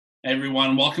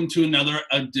Everyone, welcome to another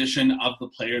edition of the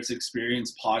Players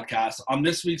Experience podcast. On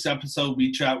this week's episode,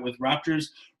 we chat with Raptors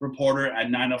reporter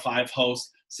at 905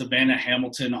 host Savanna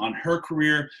Hamilton on her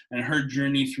career and her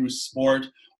journey through sport,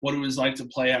 what it was like to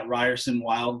play at Ryerson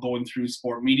while going through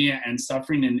sport media and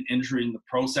suffering an injury in the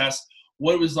process,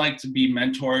 what it was like to be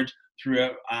mentored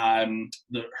throughout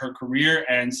her career,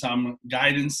 and some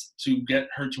guidance to get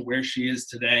her to where she is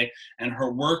today, and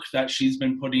her work that she's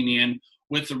been putting in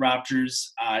with the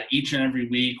Raptors each and every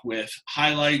week with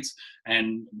highlights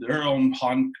and their own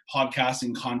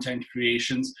podcasting content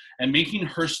creations, and making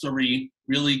her story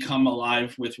really come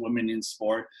alive with women in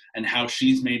sport and how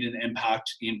she's made an impact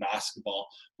in basketball.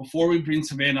 Before we bring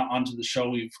Savanna onto the show,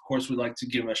 we'd like to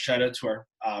give a shout out to our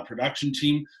production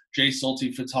team, Jay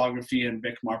Solti Photography and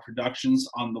Vic Mar Productions,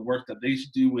 on the work that they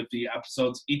do with the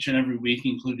episodes each and every week,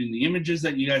 including the images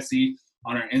that you guys see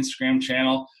on our Instagram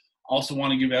channel. Also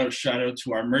want to give out a shout out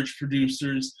to our merch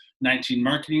producers, 19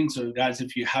 Marketing. So guys,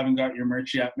 if you haven't got your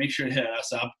merch yet, make sure to hit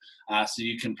us up so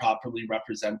you can properly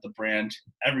represent the brand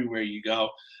everywhere you go.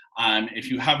 If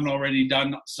you haven't already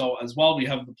done so as well, we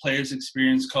have the Players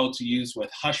Experience code to use with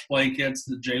Hush Blankets,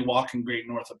 the Jaywalk and Great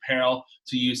North Apparel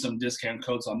to use some discount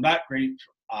codes on that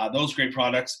those great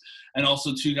products. And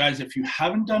also too, guys, if you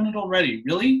haven't done it already,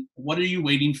 really, what are you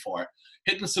waiting for?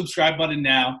 Hit the subscribe button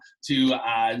now to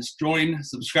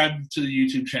subscribe to the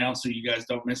YouTube channel so you guys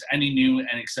don't miss any new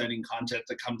and exciting content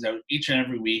that comes out each and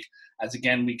every week. As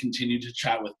again, we continue to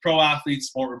chat with pro athletes,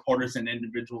 sport reporters, and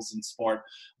individuals in sport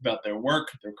about their work,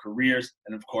 their careers,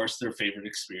 and of course, their favorite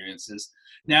experiences.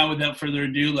 Now, without further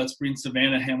ado, let's bring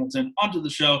Savanna Hamilton onto the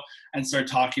show and start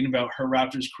talking about her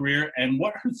Raptors career and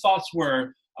what her thoughts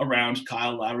were around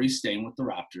Kyle Lowry staying with the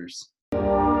Raptors.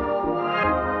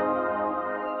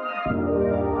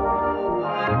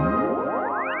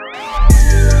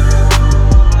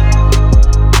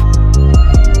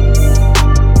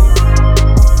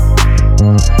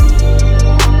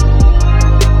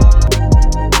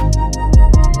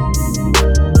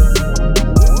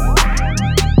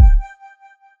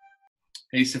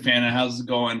 Hey, Savanna, how's it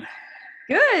going?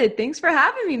 Good. Thanks for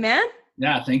having me, man.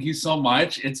 Yeah, thank you so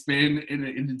much. It's been an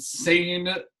insane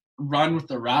run with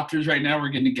the Raptors right now. We're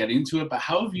going to get into it, but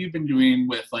how have you been doing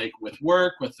with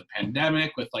work, with the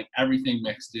pandemic, with everything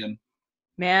mixed in?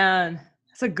 Man,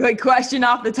 that's a good question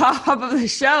off the top of the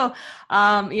show.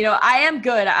 I am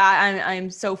good. I'm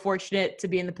so fortunate to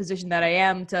be in the position that I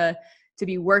am, to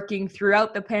be working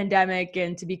throughout the pandemic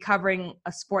and to be covering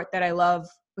a sport that I love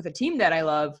with a team that I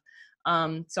love.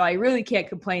 So I really can't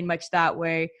complain much that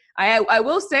way. I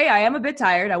will say I am a bit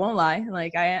tired. I won't lie.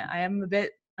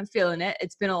 I'm feeling it.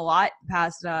 It's been a lot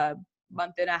past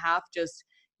month and a half. Just,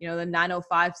 the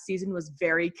 905 season was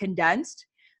very condensed.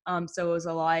 So it was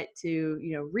a lot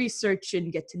to, research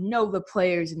and get to know the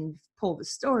players and pull the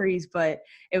stories, but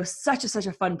it was such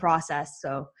a fun process.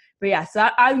 So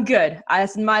I'm good.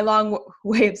 That's my long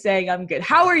way of saying I'm good.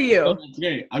 How are you?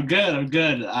 Okay, I'm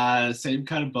good. Same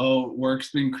kind of boat. Work's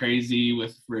been crazy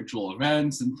with virtual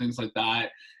events and things like that,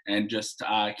 and just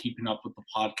keeping up with the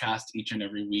podcast each and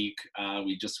every week.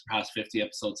 We just surpassed 50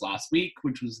 episodes last week,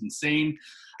 which was insane.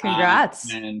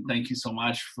 Congrats. And thank you so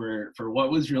much for what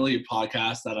was really a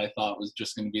podcast that I thought was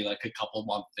just going to be like a couple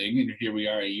month thing, and here we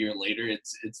are a year later.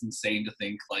 It's insane to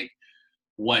think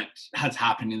what has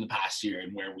happened in the past year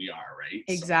and where we are, right?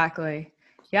 Exactly.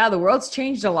 Yeah, the world's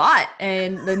changed a lot,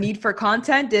 and the need for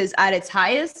content is at its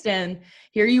highest, and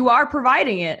here you are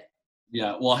providing it.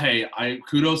 Yeah, well, hey,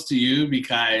 kudos to you,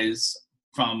 because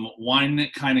from one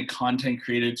kind of content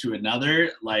created to another,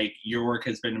 your work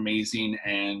has been amazing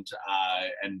and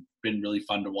been really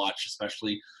fun to watch,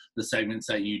 especially the segments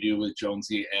that you do with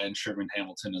Jonesy and Sherman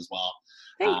Hamilton as well.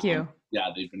 Thank you. Yeah,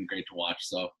 they've been great to watch,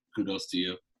 so kudos to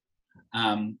you.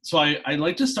 So I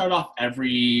like to start off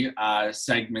every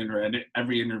segment or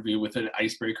every interview with an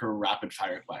icebreaker rapid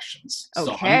fire questions.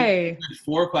 Okay. So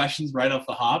 4 questions right off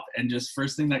the hop, and just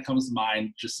first thing that comes to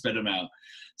mind, just spit them out.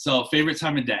 So favorite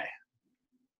time of day?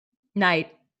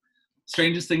 Night.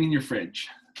 Strangest thing in your fridge?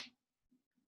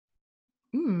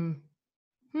 A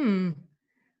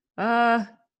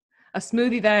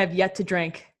smoothie that I have yet to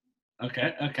drink.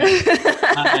 Okay.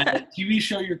 TV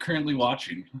show you're currently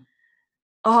watching?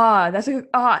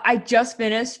 I just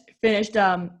finished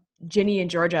Ginny and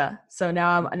Georgia. So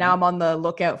now I'm on the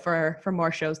lookout for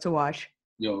more shows to watch.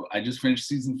 Yo, I just finished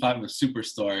season 5 of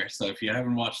Superstore. So if you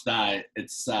haven't watched that,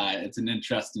 it's an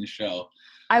interesting show.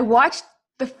 I watched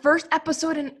the first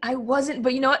episode and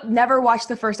but you know what? Never watched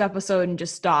the first episode and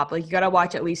just stop. You got to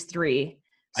watch at least 3.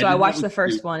 So I watched the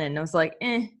first one and I was like,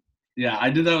 eh. Yeah, I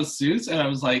did that with Suits, and I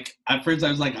was like, at first I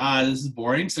was like, this is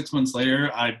boring. 6 months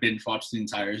later, I binge watched the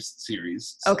entire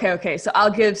series. So, Okay. So I'll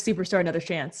give Superstore another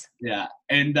chance. yeah.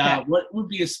 And Okay. what would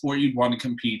be a sport you'd want to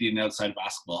compete in outside of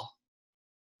basketball?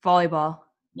 Volleyball.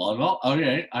 Volleyball?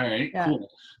 Okay. All right. Yeah. Cool.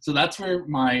 So that's where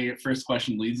my first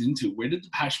question leads into. Where did the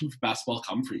passion for basketball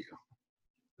come for you?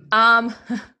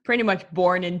 Pretty much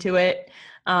born into it.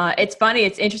 It's funny.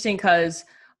 It's interesting because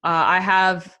I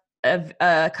have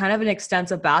a kind of an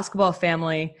extensive basketball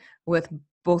family with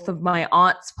both of my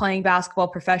aunts playing basketball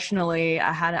professionally.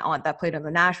 I had an aunt that played on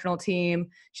the national team.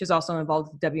 She was also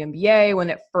involved with the WNBA when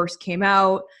it first came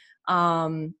out.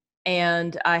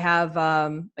 And I have,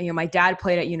 my dad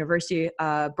played at university,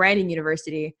 Brandon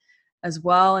University as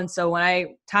well. And so when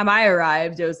I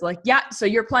arrived, it was like, yeah, so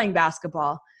you're playing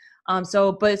basketball.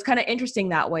 But it's kind of interesting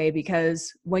that way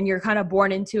because when you're kind of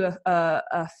born into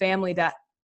a family that,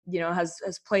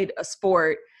 has played a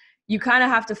sport, you kind of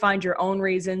have to find your own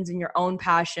reasons and your own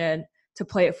passion to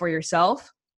play it for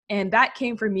yourself. And that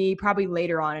came for me probably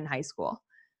later on in high school.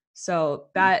 So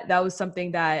that was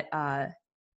something that,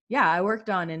 I worked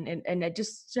on and it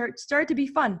just started to be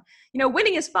fun.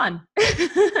 Winning is fun.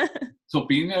 So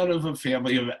being out of a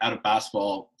family out of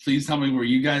basketball, please tell me, were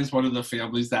you guys one of the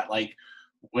families that like,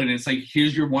 when it's like,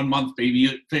 here's your 1 month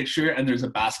baby picture and there's a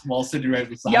basketball sitting right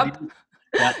beside you?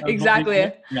 Yep,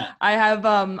 exactly. Yeah. I have,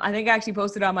 I think I actually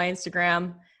posted on my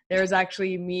Instagram, there was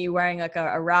actually me wearing like a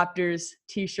Raptors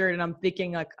t-shirt and I'm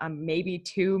thinking like I'm maybe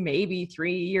 2, maybe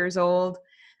 3 years old.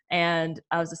 And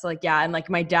I was just like, yeah. And like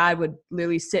my dad would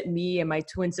literally sit me and my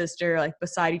twin sister like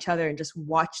beside each other and just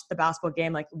watch the basketball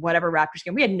game, like whatever Raptors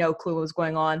game. We had no clue what was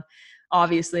going on,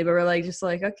 obviously, but we're like, just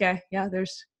like, okay, yeah,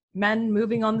 there's men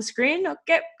moving on the screen.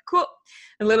 Okay, cool.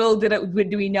 And little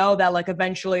do we know that like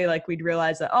eventually like we'd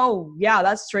realize that, oh yeah,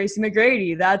 that's Tracy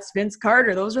McGrady, that's Vince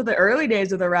Carter. Those are the early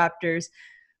days of the Raptors.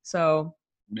 So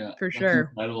yeah, for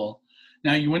sure. Incredible.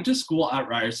 Now you went to school at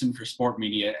Ryerson for sport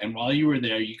media, and while you were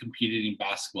there, you competed in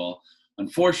basketball.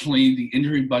 Unfortunately, the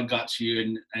injury bug got to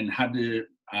you and had to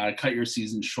cut your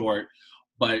season short.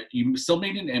 But you still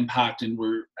made an impact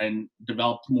and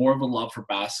developed more of a love for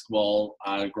basketball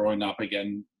growing up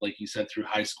again, like you said, through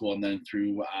high school and then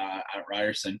through at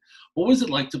Ryerson. What was it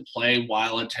like to play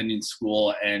while attending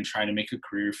school and trying to make a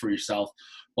career for yourself,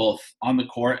 both on the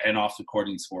court and off the court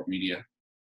in sport media?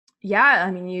 Yeah, I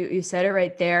mean, you said it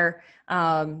right there.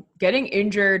 Getting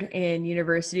injured in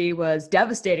university was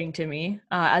devastating to me,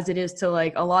 as it is to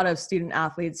like a lot of student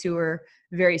athletes who are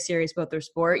very serious about their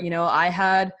sport. I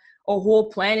had a whole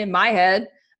plan in my head.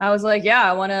 I was like, yeah,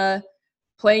 I want to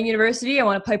play in university. I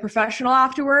want to play professional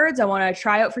afterwards. I want to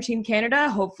try out for Team Canada,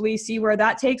 hopefully see where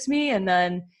that takes me. And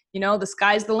then, the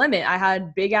sky's the limit. I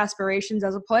had big aspirations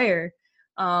as a player.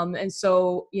 And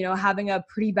so, having a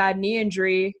pretty bad knee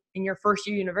injury in your first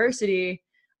year university,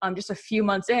 just a few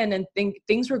months in, and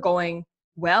things were going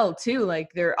well too. Like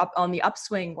they're up on the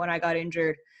upswing when I got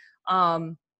injured.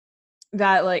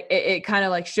 That like, it kind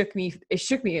of like shook me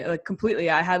like completely.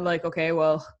 I had like, okay,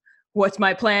 well, what's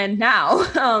my plan now?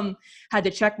 Had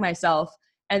to check myself.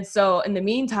 And so in the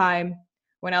meantime,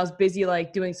 when I was busy,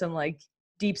 like doing some like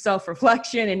deep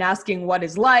self-reflection and asking what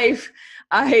is life,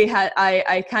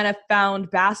 I kind of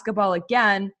found basketball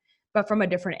again, but from a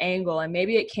different angle. And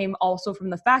maybe it came also from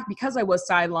the fact because I was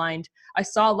sidelined, I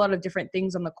saw a lot of different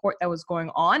things on the court that was going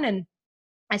on, and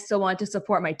I still wanted to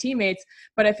support my teammates,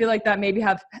 but I feel like that maybe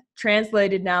have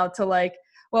translated now to like,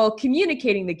 well,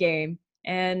 communicating the game.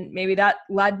 And maybe that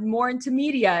led more into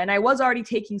media. And I was already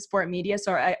taking sport media,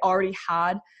 so I already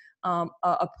had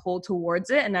a pull towards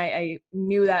it. And I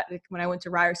knew that like, when I went to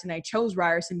Ryerson, I chose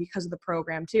Ryerson because of the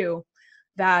program too,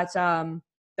 that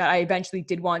I eventually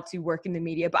did want to work in the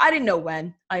media, but I didn't know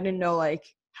when. I didn't know like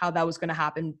how that was going to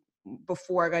happen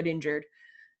before I got injured.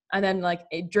 And then like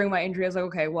during my injury, I was like,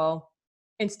 okay, well,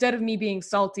 instead of me being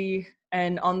salty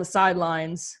and on the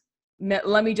sidelines,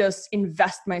 let me just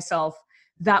invest myself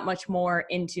that much more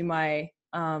into my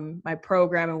my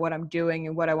program and what I'm doing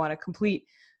and what I want to complete,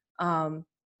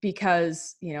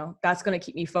 because that's going to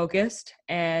keep me focused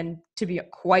and, to be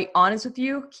quite honest with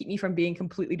you, keep me from being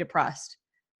completely depressed.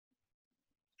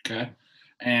 Okay.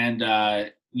 And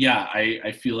I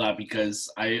feel that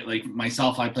because I like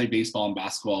myself, I play baseball and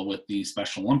basketball with the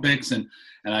Special Olympics, and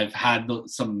I've had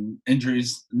some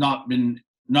injuries, not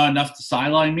enough to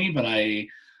sideline me, but I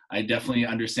definitely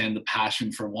understand the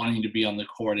passion for wanting to be on the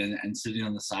court, and sitting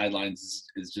on the sidelines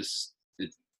is just,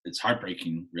 it's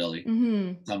heartbreaking, really.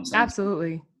 Mm-hmm.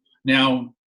 Absolutely.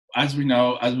 Now, as we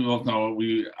both know,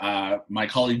 my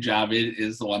colleague Javid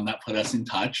is the one that put us in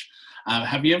touch.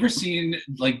 Have you ever seen,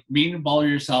 like, being a baller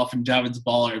yourself and Javid's a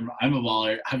baller, I'm a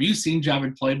baller, have you seen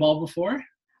Javid play ball before?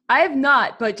 I have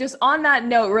not, but just on that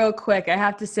note, real quick, I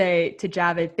have to say to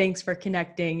Javid, thanks for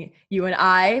connecting you and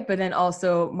I, but then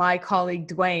also my colleague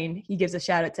Dwayne, he gives a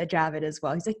shout out to Javid as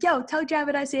well. He's like, yo, tell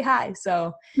Javid I say hi.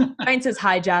 So Dwayne says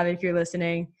hi, Javid, if you're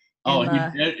listening. Oh,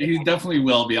 he definitely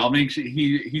will be. I'll make sure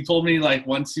he told me like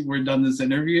once we're done this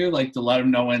interview, like to let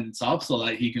him know when it's up so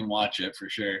that he can watch it for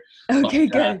sure. Okay,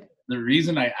 good. The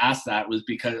reason I asked that was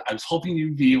because I was hoping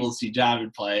you'd be able to see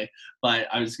Javid play, but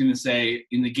I was going to say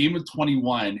in the game of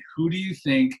 21, who do you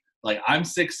think, like I'm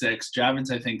 6'6",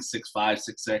 Javid's I think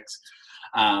 6'5",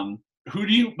 6'6". Who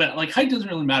do you, but like height doesn't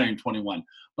really matter in 21,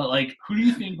 but like who do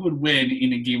you think would win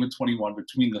in a game of 21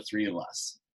 between the three of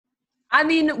us? I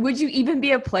mean, would you even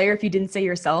be a player if you didn't say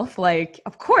yourself? Like,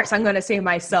 of course I'm going to say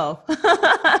myself.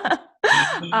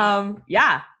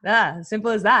 Yeah,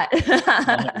 simple as that.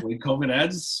 When COVID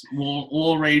ends,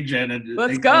 we'll rage in and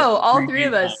let's go, all three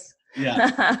of us. Yeah,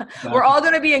 exactly. We're all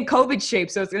going to be in COVID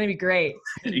shape, so it's going to be great.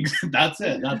 That's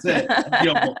it.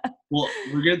 Well,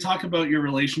 we're going to talk about your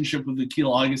relationship with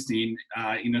Akil Augustine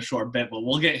in a short bit, but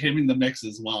we'll get him in the mix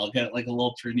as well. Get like a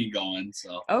little trinity going.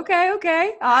 So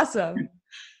okay, awesome.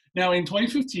 Now, in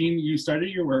 2015, you started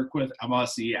your work with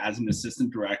MLSE as an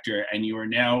assistant director, and you are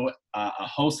now a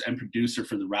host and producer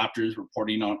for the Raptors,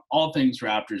 reporting on all things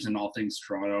Raptors and all things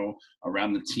Toronto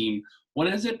around the team.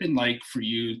 What has it been like for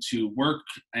you to work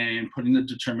and put in the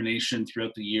determination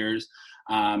throughout the years?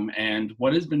 And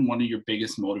what has been one of your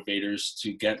biggest motivators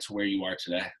to get to where you are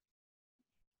today?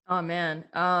 Oh, man.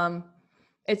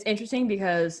 It's interesting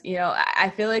because,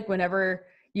 I feel like whenever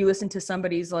you listen to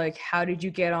somebody's like, how did you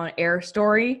get on air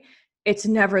story? It's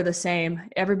never the same.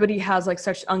 Everybody has like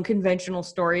such unconventional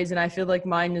stories. And I feel like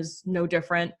mine is no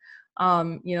different.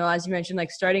 As you mentioned,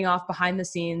 like starting off behind the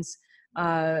scenes,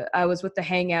 I was with the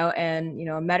Hangout and,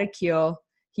 met Akil.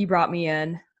 He brought me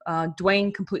in.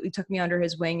 Dwayne completely took me under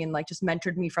his wing and like just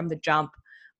mentored me from the jump.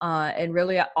 And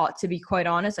really, to be quite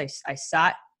honest, I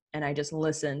sat and I just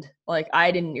listened. Like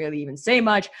I didn't really even say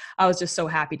much. I was just so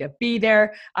happy to be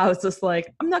there. I was just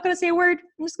like, I'm not going to say a word.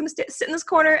 I'm just going to sit in this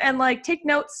corner and like take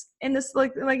notes in this,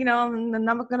 and I'm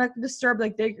not going to disturb,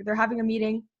 like they're having a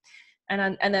meeting.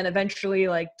 And then eventually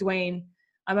like Dwayne,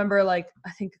 I remember like,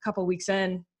 I think a couple weeks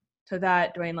in to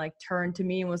that, Dwayne like turned to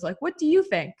me and was like, what do you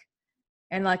think?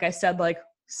 And like I said, like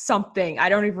something, I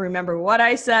don't even remember what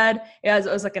I said. It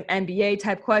was like an NBA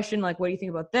type question, like, what do you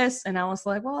think about this? And I was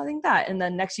like, well, I think that. And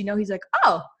then next, he's like,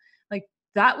 oh, like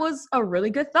that was a really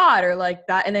good thought, or like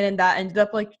that. And then that ended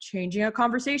up like changing a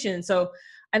conversation. So,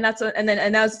 and I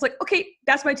was just like, okay,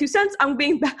 that's my 2 cents. I'm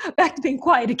being back to being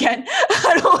quiet again.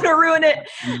 I don't want to ruin it.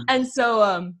 And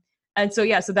so,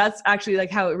 yeah, so that's actually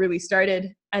like how it really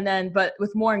started. And then, but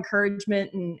with more encouragement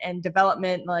and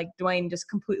development, like Dwayne just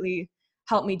completely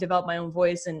helped me develop my own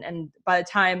voice. And by the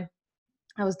time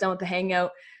I was done with the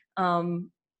Hangout,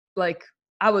 like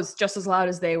I was just as loud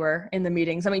as they were in the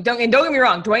meetings. I mean, don't get me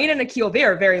wrong, Dwayne and Akil, they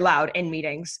are very loud in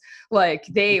meetings. Like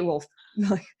they will,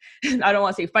 like, I don't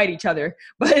want to say fight each other,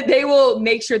 but they will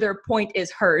make sure their point is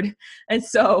heard. And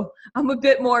so I'm a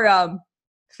bit more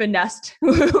finessed,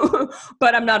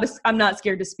 but I'm not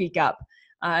scared to speak up.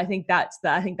 I think that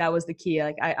was the key.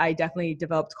 Like I definitely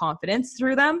developed confidence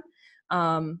through them.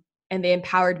 And they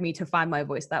empowered me to find my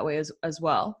voice that way as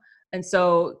well. And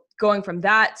so going from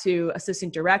that to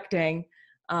assistant directing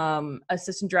kind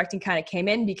of came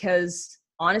in because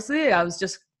honestly, I was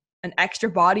just an extra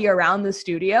body around the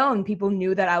studio and people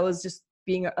knew that I was just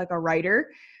being like a writer.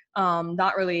 I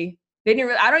don't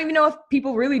even know if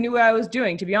people really knew what I was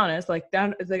doing, to be honest. Like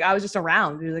I was just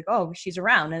around. They were like, oh, she's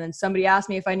around. And then somebody asked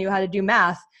me if I knew how to do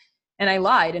math and I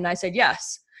lied and I said,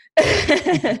 yes.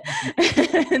 and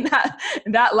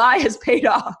that lie has paid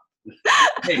off.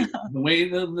 Hey, the way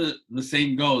the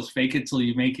saying goes, fake it till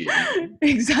you make it.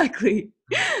 Exactly.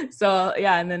 So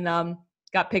yeah, and then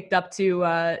got picked up to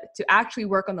actually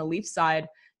work on the Leafs side,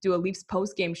 do a Leafs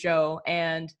post game show,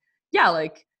 and yeah,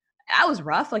 like that was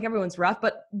rough. Like everyone's rough,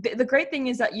 but the great thing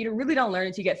is that you really don't learn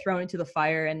until you get thrown into the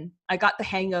fire. And I got the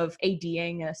hang of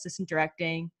ADing and assistant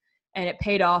directing. And it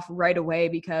paid off right away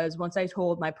because once I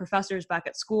told my professors back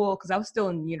at school, because I was still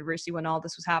in university when all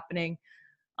this was happening,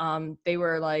 they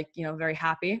were like, very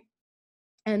happy.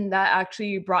 And that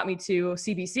actually brought me to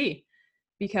CBC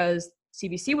because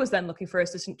CBC was then looking for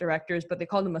assistant directors, but they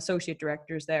called them associate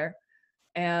directors there.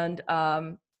 And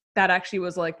that actually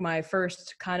was like my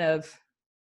first kind of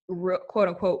quote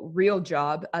unquote real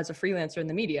job as a freelancer in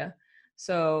the media.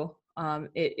 So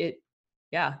CBC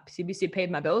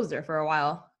paid my bills there for a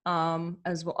while.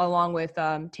 Along with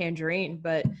Tangerine.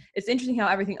 But it's interesting how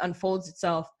everything unfolds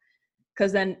itself,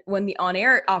 because then when the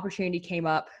on-air opportunity came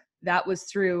up, that was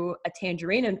through a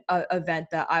Tangerine event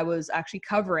that I was actually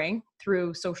covering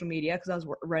through social media, because I was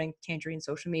running Tangerine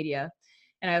social media.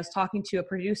 And I was talking to a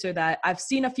producer that I've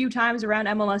seen a few times around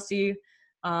MLSC.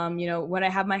 When I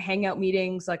have my hangout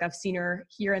meetings, like I've seen her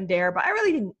here and there, but I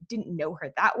really didn't know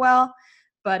her that well.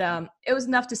 But it was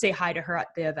enough to say hi to her at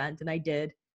the event, and I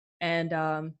did.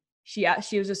 And she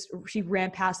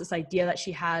ran past this idea that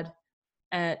she had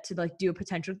to like do a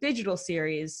potential digital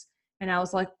series. And I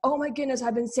was like, oh my goodness,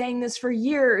 I've been saying this for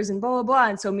years and blah, blah, blah.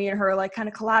 And so me and her are like kind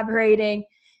of collaborating.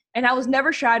 And I was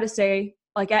never shy to say,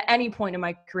 like at any point in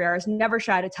my career, I was never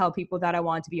shy to tell people that I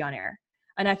wanted to be on air.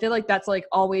 And I feel like that's like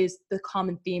always the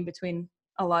common theme between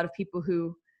a lot of people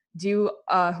who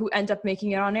end up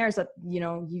making it on air, is that,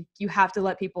 you have to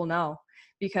let people know,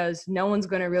 because no one's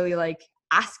going to really like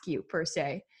ask you per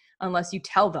se, unless you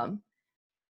tell them.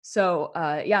 So,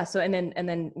 and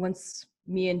then once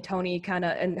me and Tony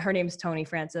and her name is Tony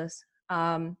Francis.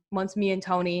 Once me and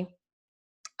Tony,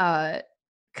 kind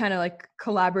of like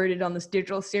collaborated on this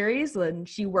digital series, and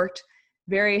she worked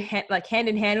very hand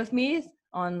in hand with me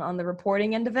on the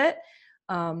reporting end of it.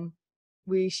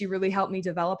 She really helped me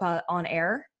develop on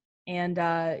air, and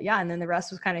then the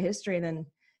rest was kind of history. And then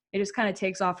it just kind of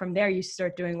takes off from there. You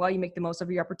start doing well, you make the most of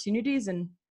your opportunities, and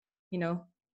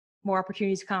more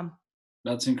opportunities come.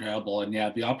 That's incredible. And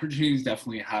yeah, the opportunities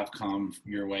definitely have come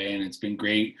your way, and it's been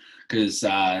great because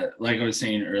like I was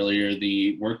saying earlier,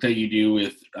 the work that you do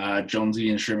with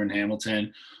Jonesy and Savanna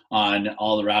Hamilton on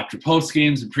all the Raptor post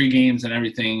games and pre games and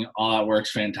everything, all that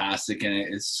work's fantastic. And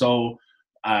it's so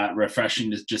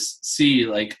refreshing to just see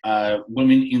like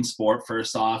women in sport,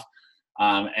 first off,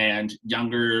 and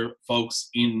younger folks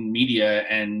in media,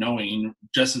 and knowing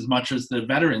just as much as the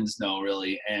veterans know,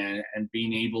 really, and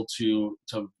being able to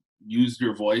use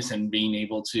your voice and being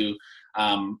able to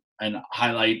and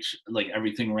highlight like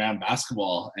everything around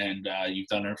basketball. And you've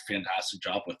done a fantastic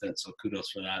job with it. So kudos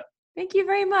for that. Thank you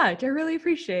very much. I really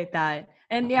appreciate that.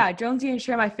 And yeah, Jonesy and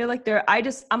Sherm, I feel like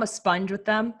I'm a sponge with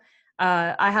them.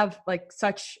 I have like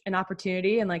such an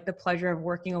opportunity and like the pleasure of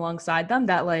working alongside them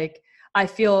that like I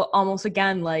feel almost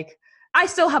again like I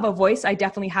still have a voice. I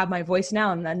definitely have my voice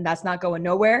now, and then that's not going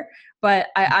nowhere. But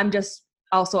I just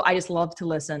love to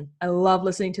listen. I love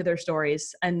listening to their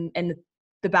stories and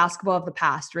the basketball of the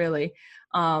past, really,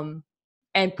 and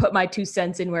put my 2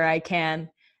 cents in where I can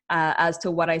as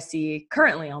to what I see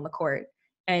currently on the court.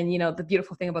 And, the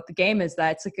beautiful thing about the game is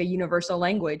that it's like a universal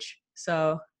language.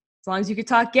 So as long as you can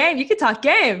talk game, you can talk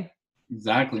game.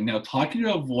 Exactly. Now, talking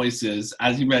about voices,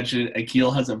 as you mentioned,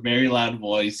 Akil has a very loud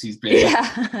voice. He's been,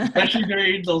 especially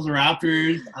during those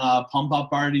Raptors pump-up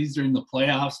parties during the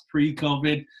playoffs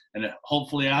pre-COVID and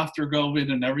hopefully after COVID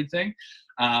and everything.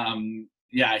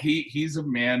 He's a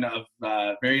man of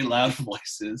very loud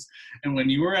voices. And when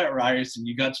you were at Ryerson,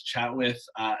 you got to chat with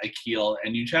Akil,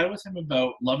 and you chatted with him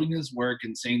about loving his work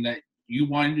and saying that you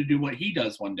wanted to do what he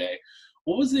does one day.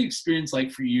 What was the experience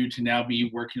like for you to now be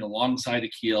working alongside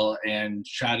Akil and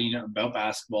chatting about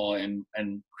basketball and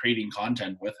creating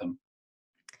content with him?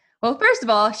 Well, first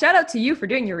of all, shout out to you for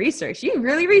doing your research. You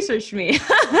really researched me. Hey,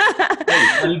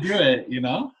 how do you do it,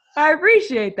 I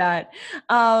appreciate that.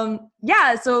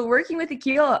 So working with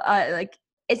Akil,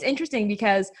 it's interesting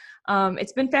because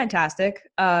it's been fantastic.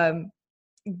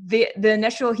 The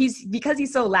initial, because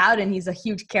he's so loud and he's a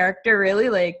huge character, really,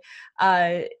 like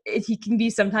he can be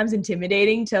sometimes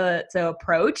intimidating to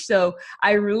approach. So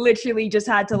I literally just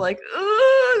had to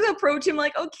approach him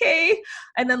like, okay.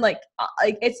 And then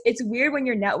it's weird when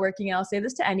you're networking, and I'll say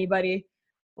this to anybody,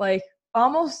 like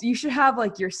almost you should have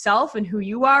like yourself and who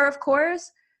you are, of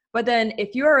course. But then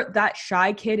if you're that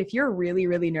shy kid, if you're really,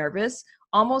 really nervous,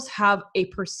 almost have a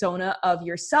persona of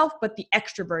yourself, but the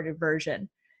extroverted version.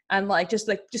 And just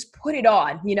put it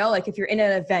on, like if you're in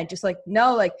an event, just like,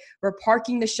 no, like we're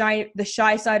parking the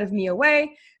shy side of me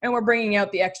away and we're bringing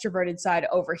out the extroverted side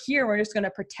over here. We're just going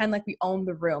to pretend like we own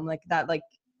the room, like that, like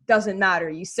doesn't matter.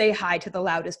 You say hi to the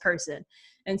loudest person.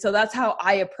 And so that's how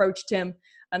I approached him.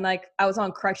 And like, I was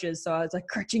on crutches. So I was like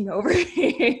crutching over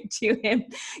to him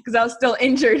because I was still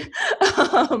injured.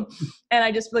 And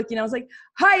I just I was like,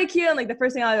 hi, Akil. And like the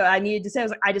first thing I needed to say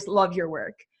was like, I just love your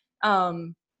work.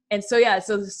 And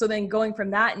so then going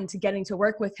from that into getting to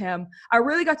work with him, I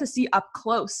really got to see up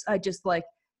close just like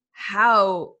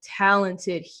how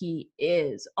talented he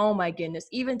is. Oh my goodness.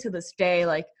 Even to this day,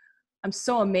 like I'm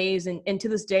so amazed. And to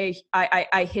this day,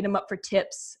 I hit him up for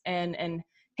tips and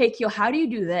hey, Keel, how do you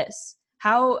do this?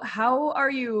 How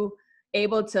are you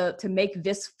able to make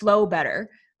this flow better?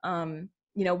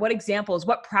 What examples,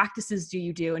 what practices do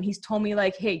you do? And he's told me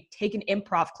like, hey, take an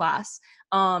improv class,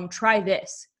 try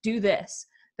this, do this.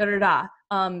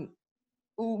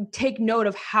 take note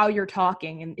of how you're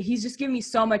talking. And he's just giving me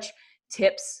so much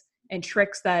tips and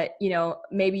tricks that, you know,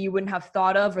 maybe you wouldn't have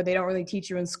thought of, or they don't really teach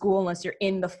you in school unless you're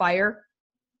in the fire.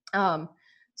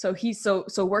 So he's so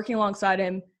working alongside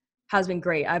him has been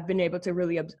great. I've been able to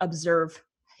really observe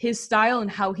his style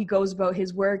and how he goes about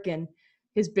his work and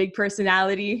his big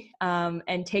personality,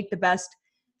 and take the best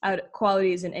out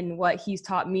qualities and what he's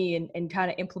taught me and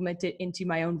kind of implement it into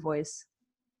my own voice.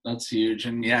 That's huge.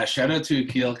 And yeah, shout out to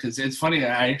Akil, because it's funny.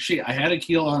 I had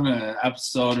Akil on an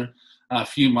episode a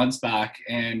few months back,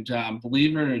 and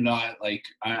believe it or not, like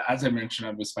as I mentioned,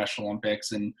 I'm with Special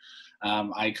Olympics, and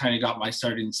I kind of got my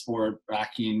start in sport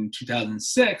back in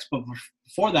 2006. But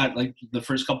before that, like the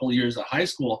first couple of years of high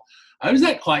school, I was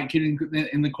that quiet kid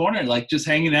in the corner, like just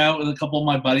hanging out with a couple of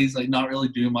my buddies, like not really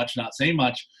doing much, not saying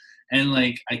much. And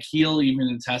like Akil even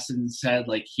attested and said,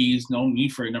 like, he's known me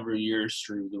for a number of years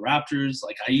through the Raptors.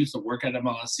 Like I used to work at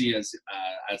MLSC as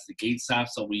the gate staff,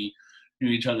 so we knew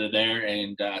each other there.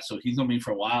 And so he's known me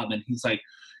for a while. And then he's like,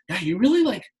 yeah, you really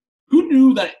like, who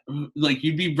knew that like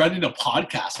you'd be running a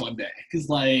podcast one day? Because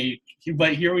like,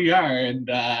 but here we are. And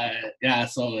yeah,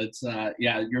 so it's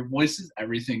yeah, your voice is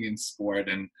everything in sport.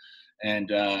 And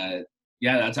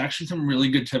yeah, that's actually some really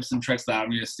good tips and tricks that I'm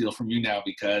going to steal from you now,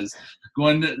 because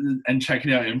going and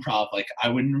checking out improv, like I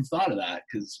wouldn't have thought of that,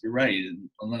 because you're right.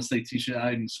 Unless they teach it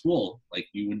out in school, like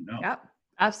you wouldn't know. Yeah,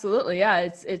 absolutely. Yeah,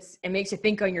 it makes you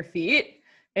think on your feet.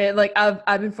 Like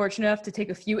I've been fortunate enough to take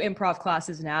a few improv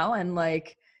classes now, and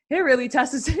like it really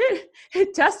tests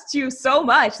it tests you so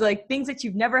much, like things that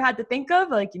you've never had to think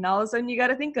of, like, you know, all of a sudden you got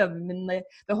to think of them. And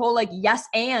the whole like yes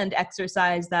and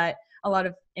exercise that a lot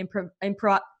of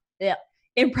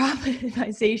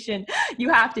improvisation you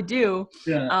have to do.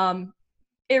 Yeah.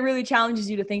 It really challenges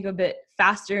you to think a bit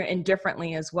faster and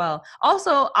differently as well.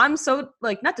 Also, I'm so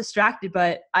like not distracted,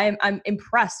 but I'm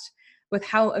impressed with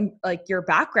how like your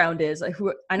background is. Like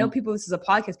I know people, this is a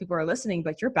podcast, people are listening,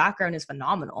 but your background is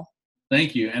phenomenal.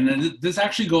 Thank you. And then this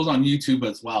actually goes on YouTube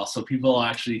as well, so people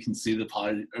actually can see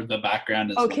the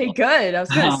background as well. Okay, good. I was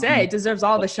gonna say it deserves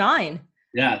all the shine.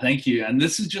 Yeah, thank you. And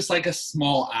this is just like a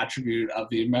small attribute of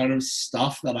the amount of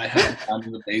stuff that I have down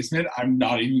in the basement. I'm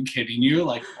not even kidding you.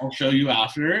 Like, I'll show you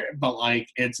after, but like,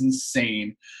 it's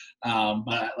insane.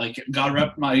 But like, gotta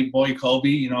rep my boy Kobe.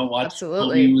 You know what?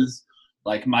 Absolutely. Kobe was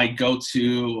like my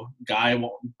go-to guy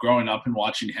growing up and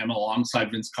watching him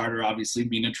alongside Vince Carter. Obviously,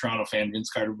 being a Toronto fan, Vince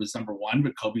Carter was number one,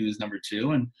 but Kobe was number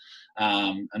two.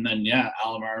 And then yeah,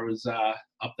 Alamar was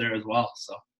up there as well.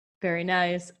 So very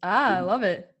nice. I love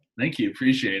it. Thank you.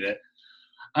 Appreciate it.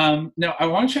 Now, I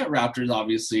want to chat Raptors,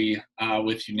 obviously,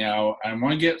 with you now. I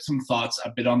want to get some thoughts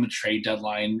a bit on the trade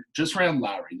deadline, just around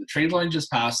Lowry. The trade line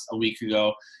just passed a week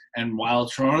ago, and while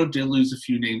Toronto did lose a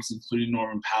few names, including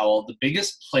Norman Powell, the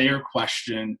biggest player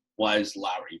question was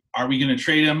Lowry. Are we going to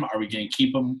trade him? Are we going to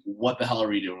keep him? What the hell are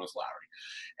we doing with Lowry?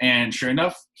 And sure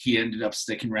enough, he ended up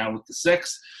sticking around with the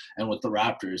Six and with the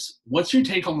Raptors. What's your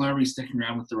take on Lowry sticking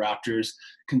around with the Raptors,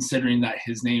 considering that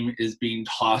his name is being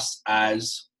tossed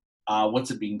as,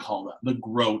 what's it being called? The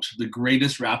GROAT, the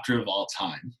greatest Raptor of all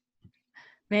time.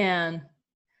 Man,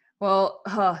 well,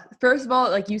 first of all,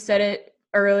 like you said it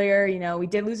earlier, you know, we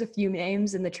did lose a few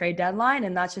names in the trade deadline,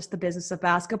 and that's just the business of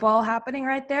basketball happening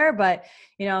right there. But,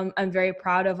 you know, I'm very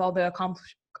proud of all the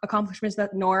accomplishments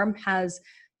that Norm has,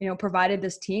 you know, provided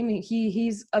this team.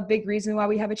 He's a big reason why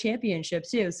we have a championship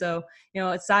too. So, you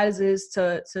know, as sad as it is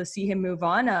to see him move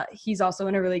on, he's also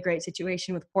in a really great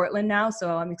situation with Portland now.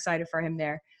 So I'm excited for him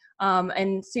there.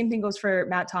 And same thing goes for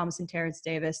Matt Thomas and Terrence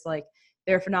Davis. Like,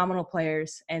 they're phenomenal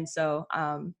players. And so,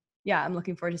 yeah, I'm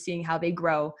looking forward to seeing how they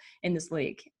grow in this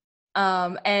league.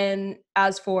 And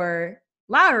as for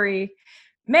Lowry,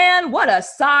 man, what a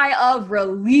sigh of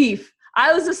relief.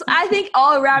 I think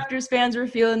all Raptors fans were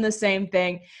feeling the same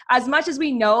thing. As much as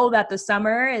we know that the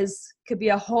summer could be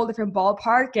a whole different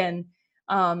ballpark, and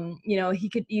you know, he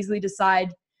could easily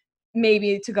decide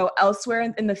maybe to go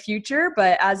elsewhere in the future.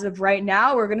 But as of right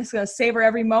now, we're just gonna savor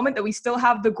every moment that we still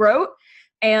have the GROAT.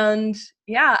 And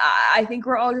yeah, I think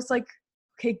we're all just like,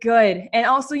 okay, good. And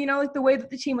also, you know, like the way that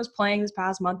the team was playing this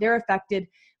past month, they're affected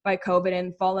by COVID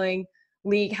and following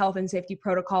league health and safety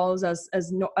protocols as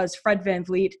Fred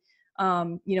VanVleet,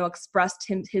 you know, expressed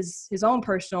his own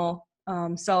personal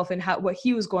self and what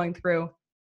he was going through.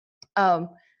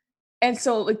 And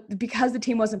so, like, because the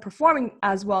team wasn't performing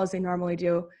as well as they normally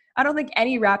do, I don't think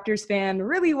any Raptors fan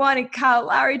really wanted Kyle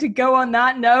Lowry to go on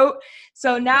that note.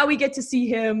 So now we get to see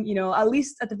him, you know,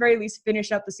 at the very least,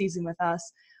 finish up the season with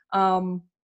us.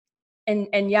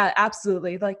 And yeah,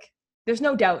 absolutely. Like, there's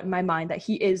no doubt in my mind that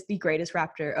he is the greatest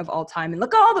Raptor of all time. And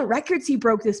look at all the records he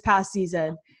broke this past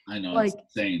season. I know, like,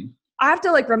 it's insane. I have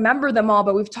to like remember them all,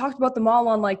 but we've talked about them all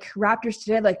on like Raptors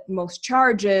Today, like most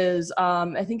charges.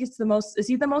 I think it's is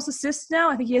he the most assists now?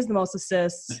 I think he is the most I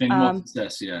assists. think most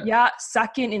assists, yeah. Yeah,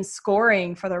 second in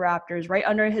scoring for the Raptors, right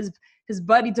under his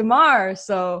buddy DeMar.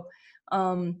 So,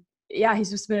 yeah,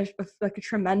 he's just been like a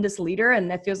tremendous leader,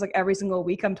 and it feels like every single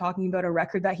week I'm talking about a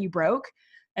record that he broke.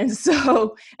 And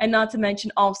so, and not to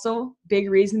mention also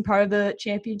big reason part of the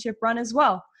championship run as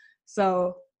well.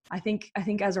 So I think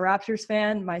as a Raptors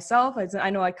fan myself, I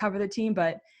know I cover the team,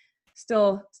 but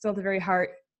still at the very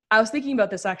heart. I was thinking about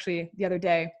this actually the other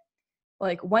day.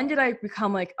 Like, when did I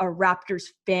become like a Raptors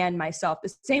fan myself?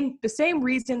 The same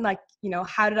reason, like,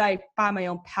 how did I find my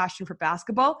own passion for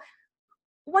basketball?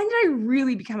 When did I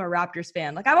really become a Raptors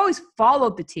fan? Like, I've always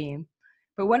followed the team,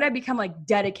 but when did I become like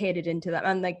dedicated into them?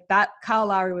 And like that, Kyle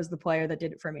Lowry was the player that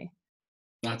did it for me.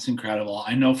 That's incredible.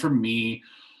 I know for me,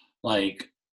 like,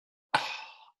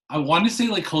 I want to say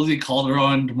like Jose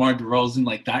Calderon, DeMar DeRozan,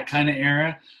 like that kind of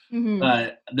era. Mm-hmm.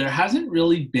 But there hasn't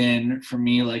really been for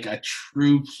me like a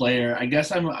true player. I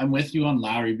guess I'm with you on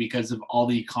Lowry because of all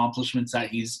the accomplishments that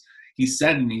he's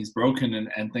set and he's broken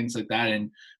and things like that. And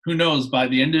who knows, by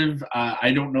the end of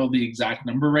I don't know the exact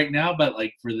number right now, but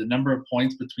like for the number of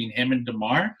points between him and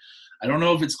DeMar, I don't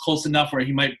know if it's close enough where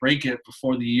he might break it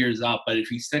before the year's up. But if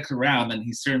he sticks around, then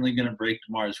he's certainly going to break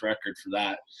DeMar's record for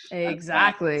that.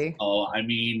 Exactly. So I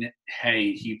mean,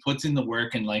 hey, he puts in the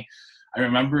work. And like I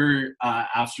remember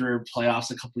after playoffs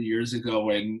a couple of years ago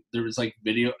when there was like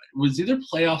video, it was either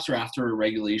playoffs or after a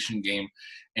regulation game,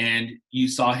 and you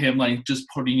saw him like just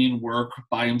putting in work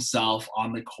by himself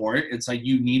on the court. It's like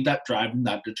you need that drive and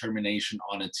that determination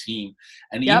on a team.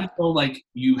 And even though like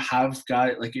you have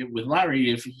got like with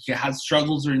Larry, if he has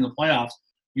struggles during the playoffs,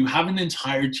 you have an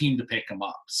entire team to pick him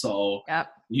up. So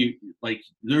you like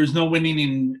there's no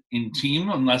winning in team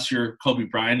unless you're Kobe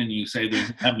Bryant and you say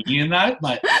there's me in that.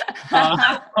 But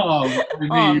I mean,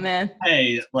 oh man,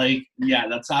 hey, like yeah,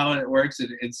 that's how it works.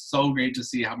 It's so great to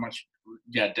see how much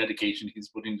dedication he's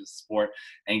putting to the sport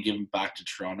and giving back to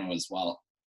Toronto as well.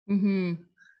 Mm-hmm.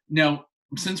 Now,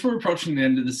 since we're approaching the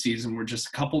end of the season, we're just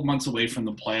a couple months away from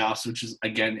the playoffs, which is,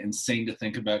 again, insane to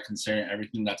think about considering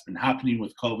everything that's been happening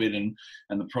with COVID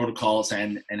and the protocols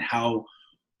and how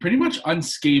pretty much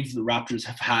unscathed the Raptors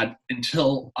have had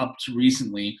until up to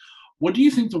recently. What do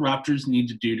you think the Raptors need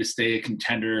to do to stay a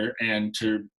contender and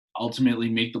to ultimately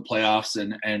make the playoffs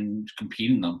and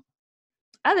compete in them?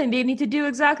 I think they need to do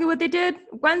exactly what they did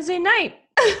Wednesday night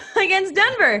against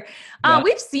Denver. Yeah.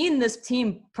 We've seen this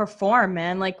team perform,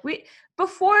 man. Like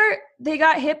before they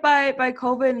got hit by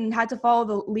COVID and had to follow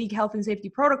the league health and safety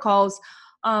protocols,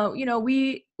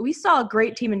 we saw a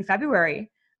great team in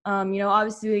February.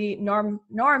 Obviously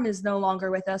Norm is no longer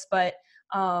with us, but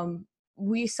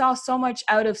we saw so much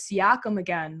out of Siakam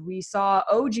again. We saw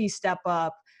OG step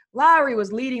up. Lowry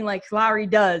was leading like Lowry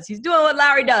does. He's doing what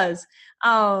Lowry does.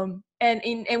 And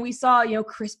we saw,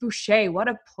 Chris Boucher, what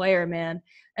a player, man.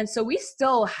 And so we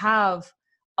still have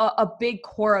a big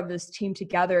core of this team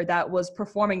together that was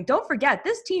performing. Don't forget,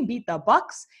 this team beat the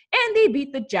Bucks and they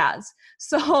beat the Jazz.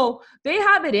 So they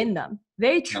have it in them.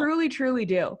 They truly, truly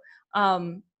do.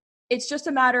 It's just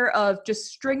a matter of just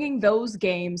stringing those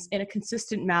games in a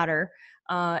consistent manner.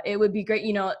 It would be great.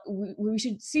 We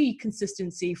should see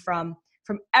consistency from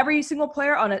every single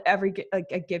player on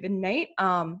a given night.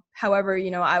 However,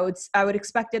 I would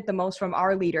expect it the most from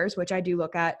our leaders, which I do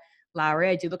look at Lowry.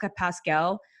 I do look at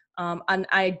Pascal. And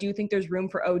I do think there's room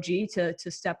for OG to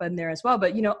step in there as well.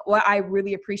 But, what I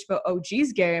really appreciate about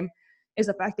OG's game is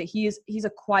the fact that he's a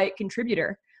quiet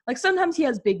contributor. Like sometimes he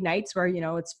has big nights where,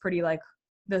 it's pretty like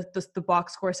the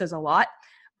box score says a lot.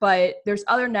 But there's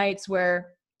other nights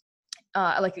where,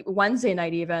 like Wednesday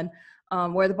night even,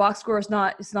 where the box score is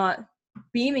not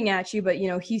beaming at you, but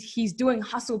he's doing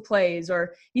hustle plays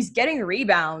or he's getting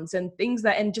rebounds and things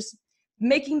and just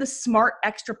making the smart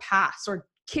extra pass or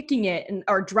kicking it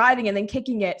or driving and then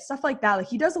kicking it, stuff like that. Like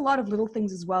he does a lot of little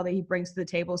things as well that he brings to the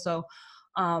table. So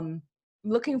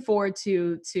looking forward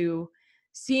to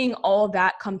seeing all of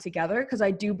that come together, because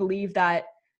I do believe that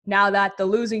now that the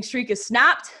losing streak is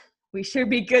snapped, we should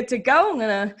be good to go. I'm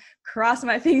going to cross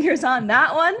my fingers on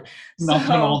that one. Knock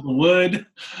on all the wood.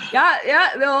 Yeah,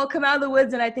 they'll come out of the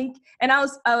woods. And I think, and I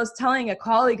was telling a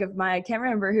colleague of mine, I can't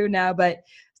remember who now, but I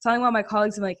was telling one of my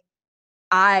colleagues, I'm like,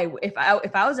 if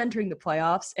I was entering the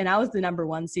playoffs and I was the number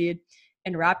 1 seed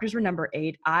and Raptors were number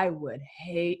 8, I would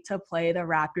hate to play the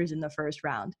Raptors in the first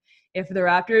round. I think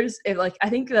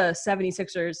the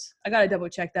 76ers, I got to double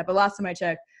check that, but last time I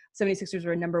checked, 76ers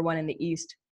were number 1 in the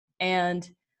East. And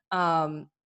and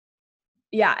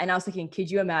I was thinking, could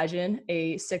you imagine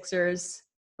a Sixers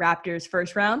Raptors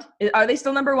first round? Are they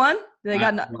still number 1? They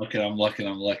got I'm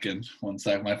looking. One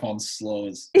sec. My phone's slow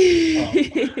as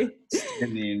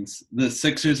standings. The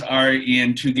Sixers are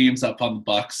in 2 games up on the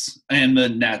Bucks and the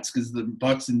Nets, because the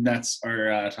Bucks and Nets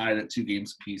are tied at 2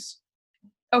 games apiece.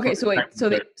 Okay, so wait,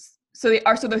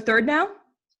 they're third now?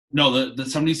 No, the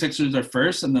 76ers are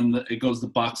first, and then it goes the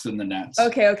Bucks and the Nets.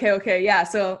 Okay. Yeah,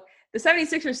 so the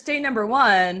 76ers stay number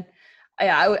 1.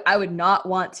 Yeah, I would not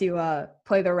want to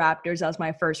play the Raptors as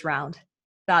my first round.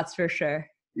 That's for sure.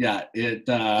 Yeah,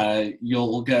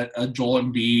 you'll get a Joel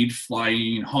Embiid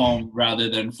flying home rather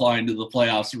than flying to the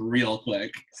playoffs real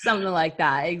quick. Something like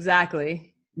that,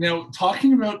 exactly.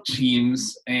 Talking about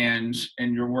teams and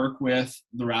your work with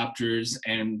the Raptors,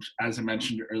 and as I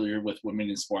mentioned earlier with women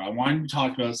in sport, I wanted to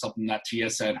talk about something that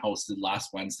TSN hosted last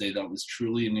Wednesday that was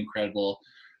truly an incredible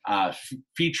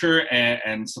feature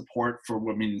and support for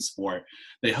women in sport.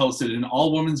 They hosted an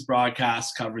all-women's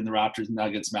broadcast covering the Raptors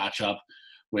Nuggets matchup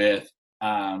with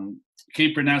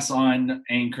Kate Burness on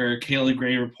anchor, Kayla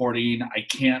Gray reporting.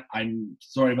 I'm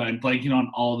sorry, but I'm blanking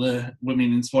on all the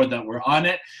women in sport that were on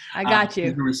it. I got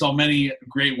you. There were so many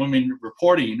great women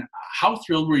reporting. How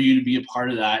thrilled were you to be a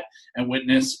part of that and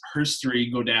witness her story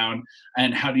go down?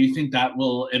 And how do you think that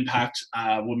will impact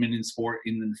women in sport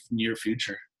in the near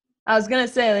future? I was going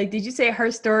to say, did you say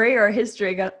her story or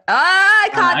history? I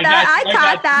caught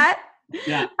that.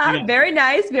 Yeah. Very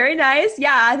nice.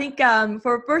 Yeah, I think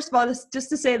for first of all, just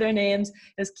to say their names,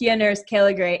 there's Kia Nurse,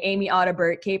 Kayla Gray, Amy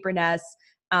Audibert, Kate Burness,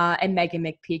 and Megan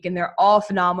McPeak, and they're all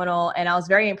phenomenal. And I was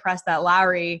very impressed that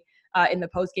Lowry in the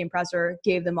post-game presser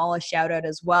gave them all a shout out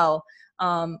as well.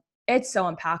 It's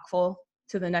so impactful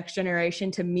to the next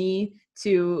generation, to me,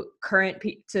 to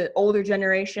to older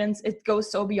generations. It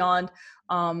goes so beyond,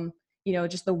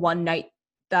 just the one night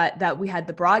that we had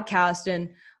the broadcast. And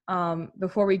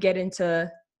before we get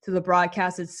into the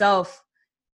broadcast itself,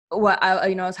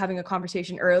 I was having a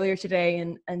conversation earlier today,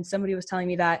 and somebody was telling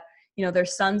me that, their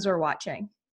sons are watching,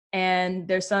 and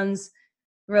their sons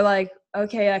were like,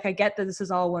 okay, I get that this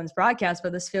is all one's broadcast,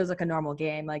 but this feels like a normal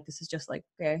game. This is just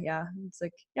it's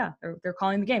they're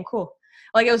calling the game. Cool.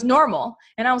 It was normal.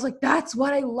 And I was like, that's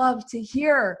what I love to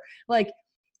hear.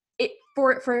 It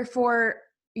for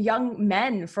young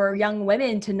men, for young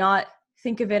women to not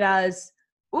think of it as,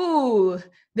 ooh,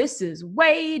 this is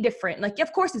way different.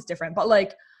 Of course it's different,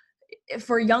 but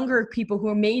for younger people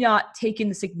who may not take in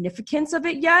the significance of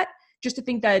it yet, just to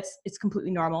think that it's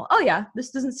completely normal. Oh yeah,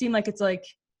 this doesn't seem like it's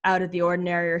out of the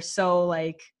ordinary or so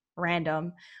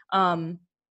random.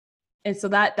 And so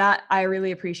that I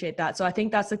really appreciate that. So I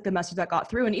think that's the message that got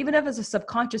through. And even if it's a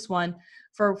subconscious one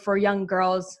for young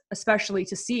girls, especially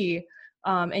to see,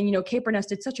 and Kate Burness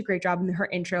did such a great job in her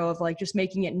intro of just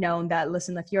making it known that,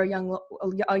 listen, if you're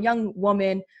a young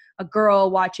woman, a girl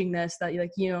watching this, that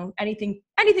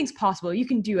anything's possible. You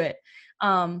can do it.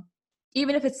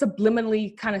 Even if it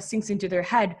subliminally kind of sinks into their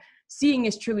head, seeing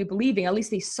is truly believing. At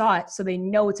least they saw it, so they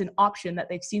know it's an option, that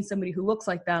they've seen somebody who looks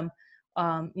like them,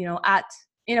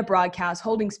 in a broadcast,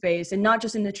 holding space, and not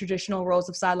just in the traditional roles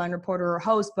of sideline reporter or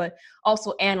host, but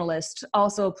also analyst,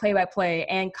 also play-by-play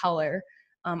and color.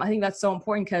 I think that's so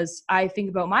important, because I think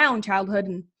about my own childhood,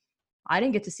 and I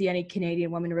didn't get to see any Canadian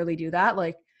women really do that.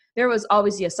 There was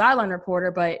obviously a sideline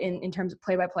reporter, but in terms of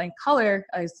play-by-play and color,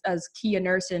 as Kia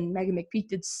Nurse and Megan McPeak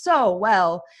did so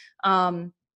well,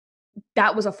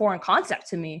 that was a foreign concept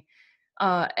to me.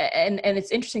 And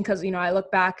it's interesting because, I look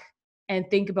back and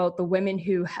think about the women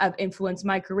who have influenced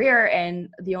my career, and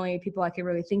the only people I could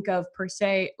really think of per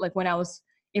se, when I was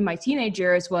in my teenage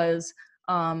years, was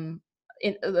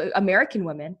American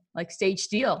women, like Sage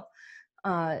Steele.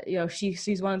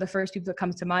 She's one of the first people that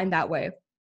comes to mind that way.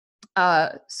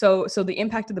 So the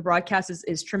impact of the broadcast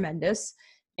is tremendous.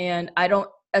 And I don't,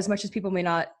 as much as people may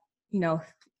not,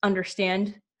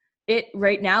 understand it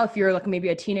right now, if you're maybe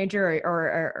a teenager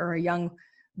or a young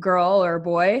girl or a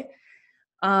boy,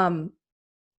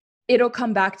 it'll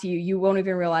come back to you. You won't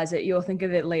even realize it. You'll think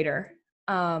of it later.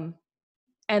 And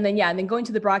then going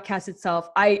to the broadcast itself,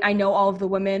 I know all of the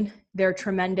women. They're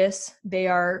tremendous. They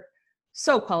are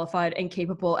so qualified and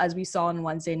capable, as we saw on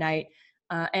Wednesday night.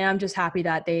 And I'm just happy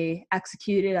that they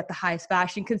executed at the highest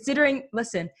fashion, considering,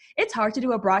 listen, it's hard to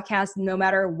do a broadcast no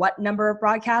matter what number of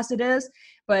broadcasts it is.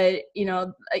 But,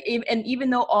 even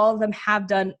though all of them have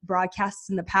done broadcasts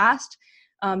in the past,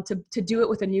 to do it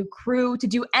with a new crew, to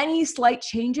do any slight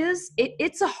changes,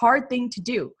 it's a hard thing to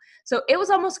do. So it was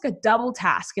almost like a double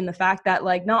task in the fact that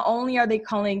not only are they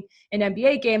calling an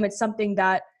NBA game, it's something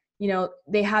that,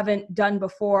 they haven't done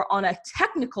before on a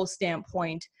technical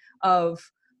standpoint of,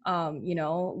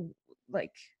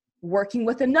 working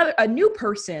with a new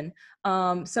person,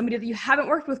 somebody that you haven't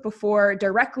worked with before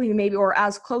directly, maybe, or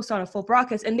as close on a full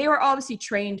broadcast. And they were obviously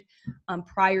trained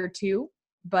prior to,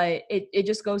 but it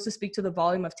just goes to speak to the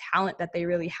volume of talent that they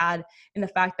really had, and the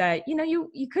fact that,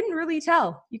 you couldn't really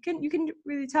tell. You can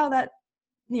really tell that,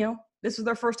 this was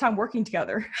their first time working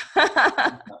together.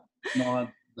 No,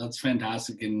 that's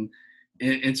fantastic. And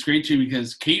it's great too,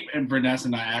 because Kate and Vanessa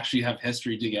and I actually have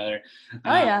history together.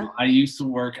 Oh yeah. I used to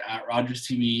work at Rogers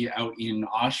TV out in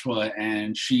Oshawa,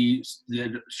 and she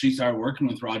started working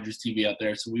with Rogers TV out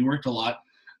there. So we worked a lot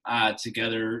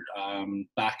together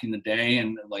back in the day,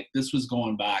 and like this was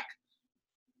going back,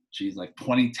 like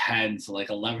 2010, so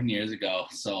like 11 years ago.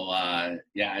 So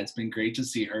yeah, it's been great to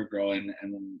see her grow and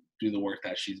do the work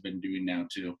that she's been doing now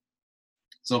too.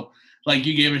 So like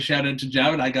you gave a shout out to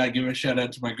Javin, I gotta give a shout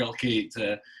out to my girl Kate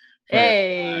for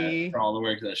all the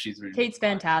work that she's been doing. Kate's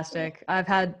fantastic. I've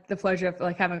had the pleasure of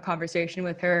like having a conversation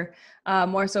with her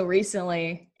more so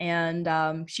recently, and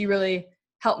she really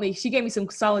helped me. She gave me some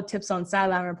solid tips on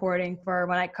sideline reporting for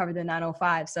when I covered the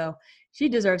 905. So she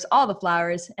deserves all the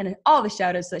flowers and all the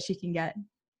shout outs that she can get.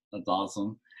 That's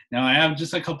awesome. Now I have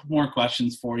just a couple more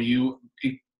questions for you.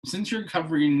 Since you're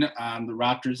covering the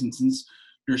Raptors, and since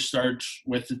your start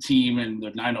with the team and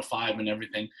the 905 and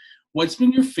everything, what's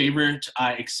been your favorite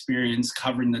experience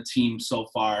covering the team so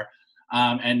far?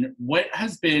 And what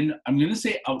has been, I'm going to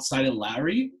say outside of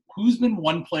Larry, who's been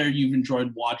one player you've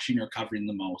enjoyed watching or covering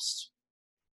the most?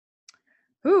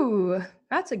 Ooh,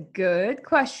 that's a good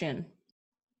question.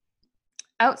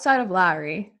 Outside of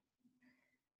Larry,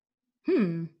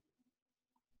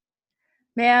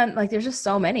 man, like there's just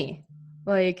so many.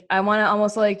 Like I want to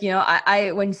almost like,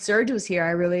 I when Serge was here,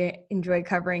 I really enjoyed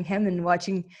covering him and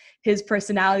watching his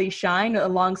personality shine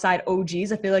alongside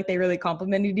OGs. I feel like they really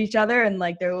complemented each other, and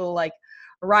like their little like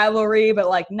rivalry, but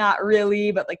like not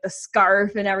really, but like the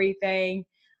scarf and everything.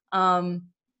 On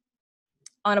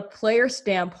a player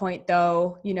standpoint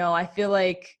though, I feel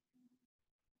like,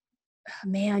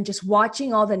 man, just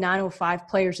watching all the 905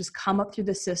 players just come up through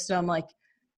the system, like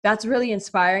that's really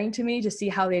inspiring to me to see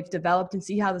how they've developed and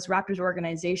see how this Raptors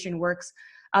organization works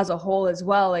as a whole as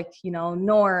well. Like,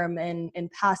 Norm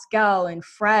and Pascal and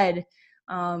Fred,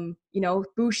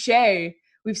 Boucher,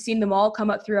 we've seen them all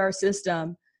come up through our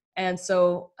system. And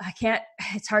so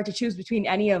it's hard to choose between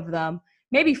any of them.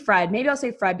 Maybe Fred, maybe I'll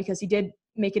say Fred because he did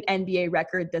make an NBA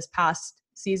record this past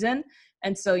season.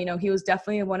 And so, he was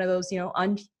definitely one of those,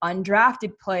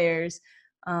 undrafted players,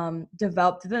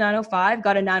 developed through the 905,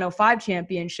 got a 905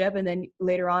 championship, and then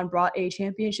later on brought a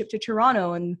championship to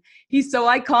Toronto. And he's so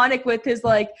iconic with his,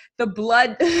 like, the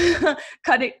blood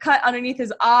cut underneath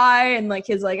his eye, and like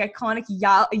his like iconic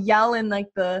yell in like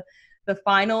the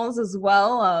finals as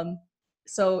well.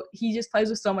 So he just plays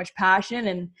with so much passion.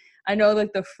 And I know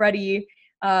like the Freddie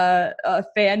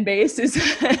fan base is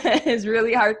is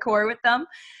really hardcore with them.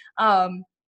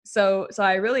 So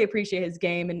I really appreciate his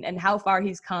game and how far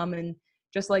he's come, and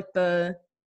just like the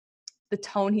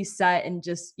tone he set, and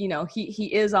just,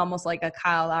 he is almost like a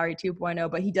Kyle Lowry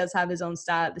 2.0, but he does have his own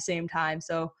style at the same time.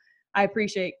 So I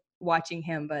appreciate watching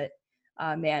him, but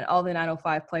man, all the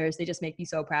 905 players, they just make me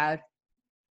so proud.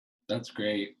 That's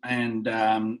great. And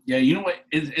yeah, you know what?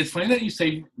 It's funny that you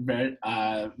say Van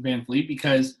Vliet,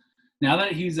 because now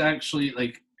that he's actually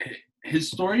like his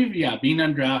story of being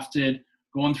undrafted,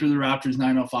 going through the Raptors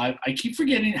 905, I keep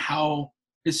forgetting how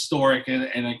historic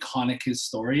and iconic his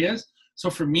story is. So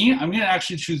for me, I'm going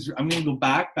to go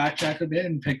backtrack a bit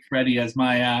and pick Freddie as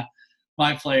my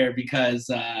my player, because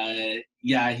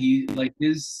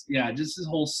just his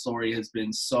whole story has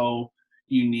been so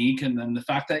unique. And then the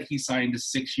fact that he signed a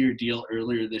 6-year deal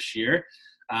earlier this year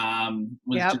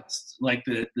was just like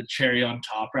the cherry on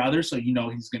top, rather. So he's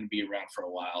going to be around for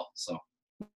a while. So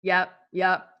Yep.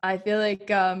 I feel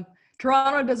like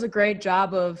Toronto does a great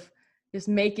job of just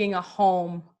making a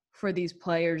home for these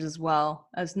players as well,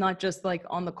 as not just like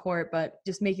on the court, but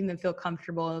just making them feel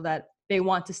comfortable that they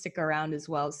want to stick around as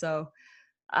well. So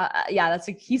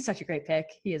he's such a great pick.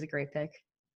 He is a great pick.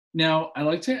 Now, I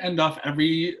like to end off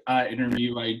every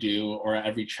interview I do, or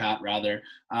every chat rather,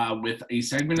 with a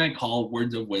segment I call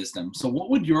Words of Wisdom. So what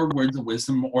would your words of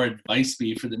wisdom or advice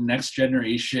be for the next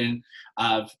generation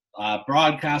of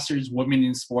broadcasters, women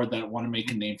in sport that want to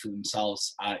make a name for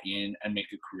themselves and make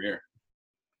a career?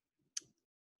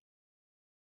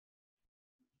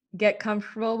 Get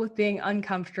comfortable with being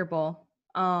uncomfortable,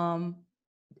 and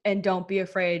don't be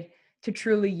afraid to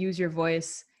truly use your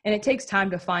voice. And it takes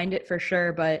time to find it for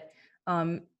sure, but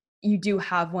you do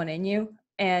have one in you.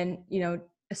 And,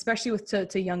 especially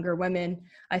to younger women,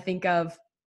 I think of,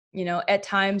 at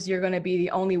times you're going to be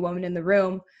the only woman in the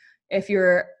room, if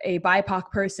you're a BIPOC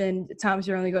person, at times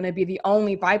you're only going to be the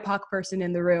only BIPOC person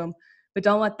in the room. But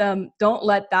don't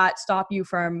let that stop you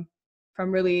from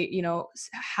really, you know,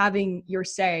 having your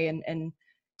say, and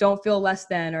don't feel less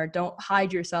than, or don't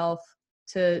hide yourself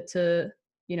to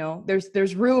you know,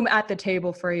 there's room at the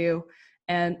table for you.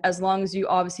 And as long as you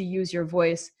obviously use your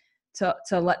voice to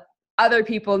let other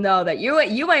people know that you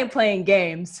ain't playing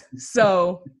games.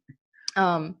 So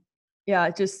yeah,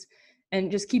 just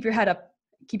keep your head up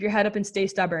and stay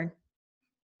stubborn.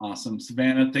 Awesome.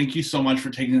 Savanna, thank you so much for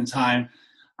taking the time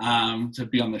to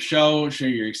be on the show, share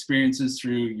your experiences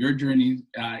through your journey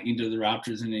into the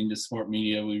Raptors and into sport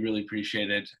media. We really appreciate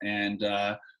it. And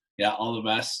yeah, all the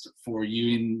best for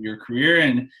you in your career,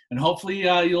 and hopefully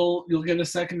you'll get a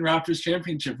second Raptors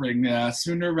championship ring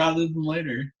sooner rather than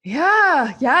later.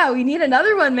 Yeah, we need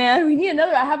another one, man. We need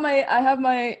another. I have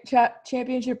my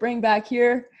championship ring back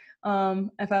here.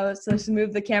 If I was to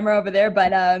move the camera over there,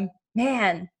 but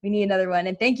man, we need another one.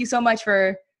 And thank you so much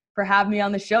for having me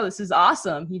on the show. This is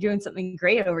awesome. You're doing something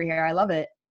great over here. I love it.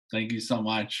 Thank you so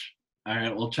much. All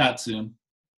right, we'll chat soon.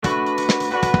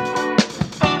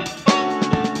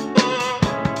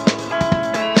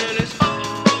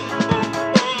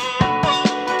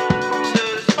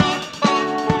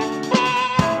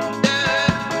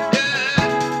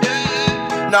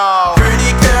 No.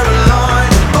 Pretty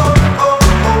Caroline,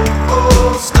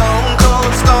 stone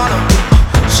cold stunner.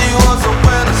 She was a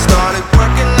winner, started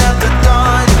working at the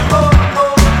diner.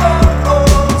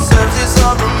 Serves as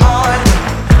a reminder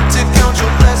to count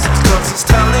your blessings, 'cause it's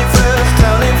telling fair.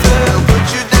 They'll put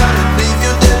you down and leave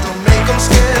you there, don't make them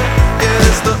scared. Yeah,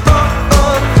 it's the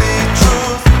ugly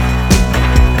truth,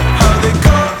 how they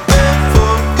come in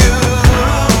for you.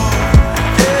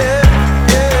 Yeah,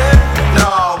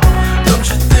 no. Don't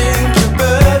you think you're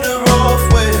better off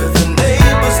where the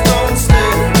neighbors don't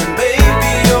stare? And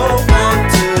baby, you're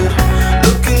wanted,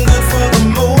 looking good for the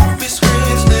movie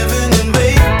screens, living in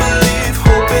make-believe,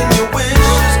 hoping your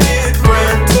wishes get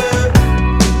granted.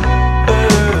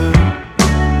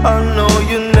 I know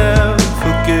you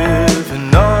never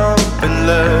giving up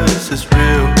unless it's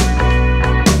real.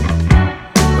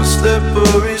 A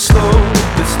slippery slope,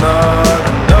 it's not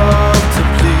enough to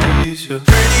please you.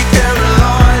 Pretty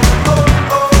Caroline,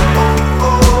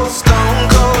 stone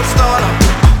cold stunner.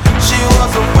 She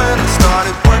was a winner,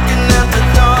 started working at the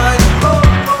diner.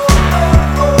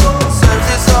 Serves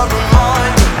as a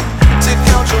reminder to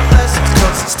count your blessings,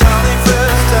 'cause it's telling fair.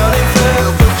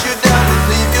 They'll put you down and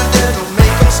leave you there, don't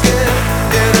make them scared.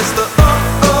 Yeah, it's the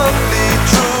ugly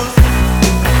truth,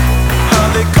 how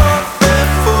they come in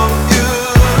for you.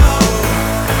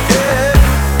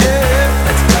 Yeah,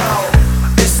 let's go.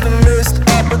 It's the missed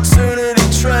opportunity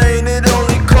train, it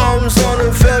only comes on a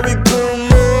very blue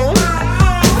moon.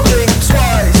 Think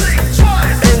twice,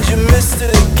 and you missed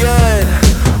it again.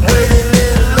 Waiting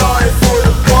in line for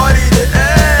the party to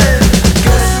end.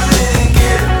 Guess you didn't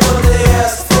get what they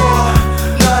asked for.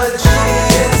 Not a genie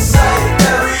in sight,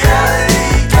 that reality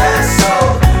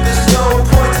canceled. There's no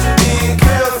point to being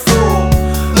careful.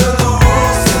 Learn the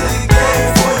rules to the game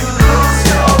before you lose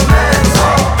your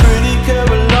mental. Pretty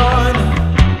Caroline,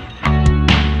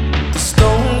 the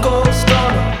stone cold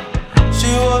stunner.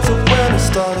 She was a winner,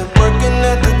 started working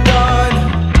at the diner.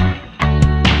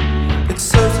 It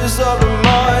serves as a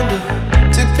reminder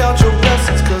to count your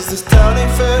blessings, 'cause this town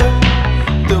ain't fair.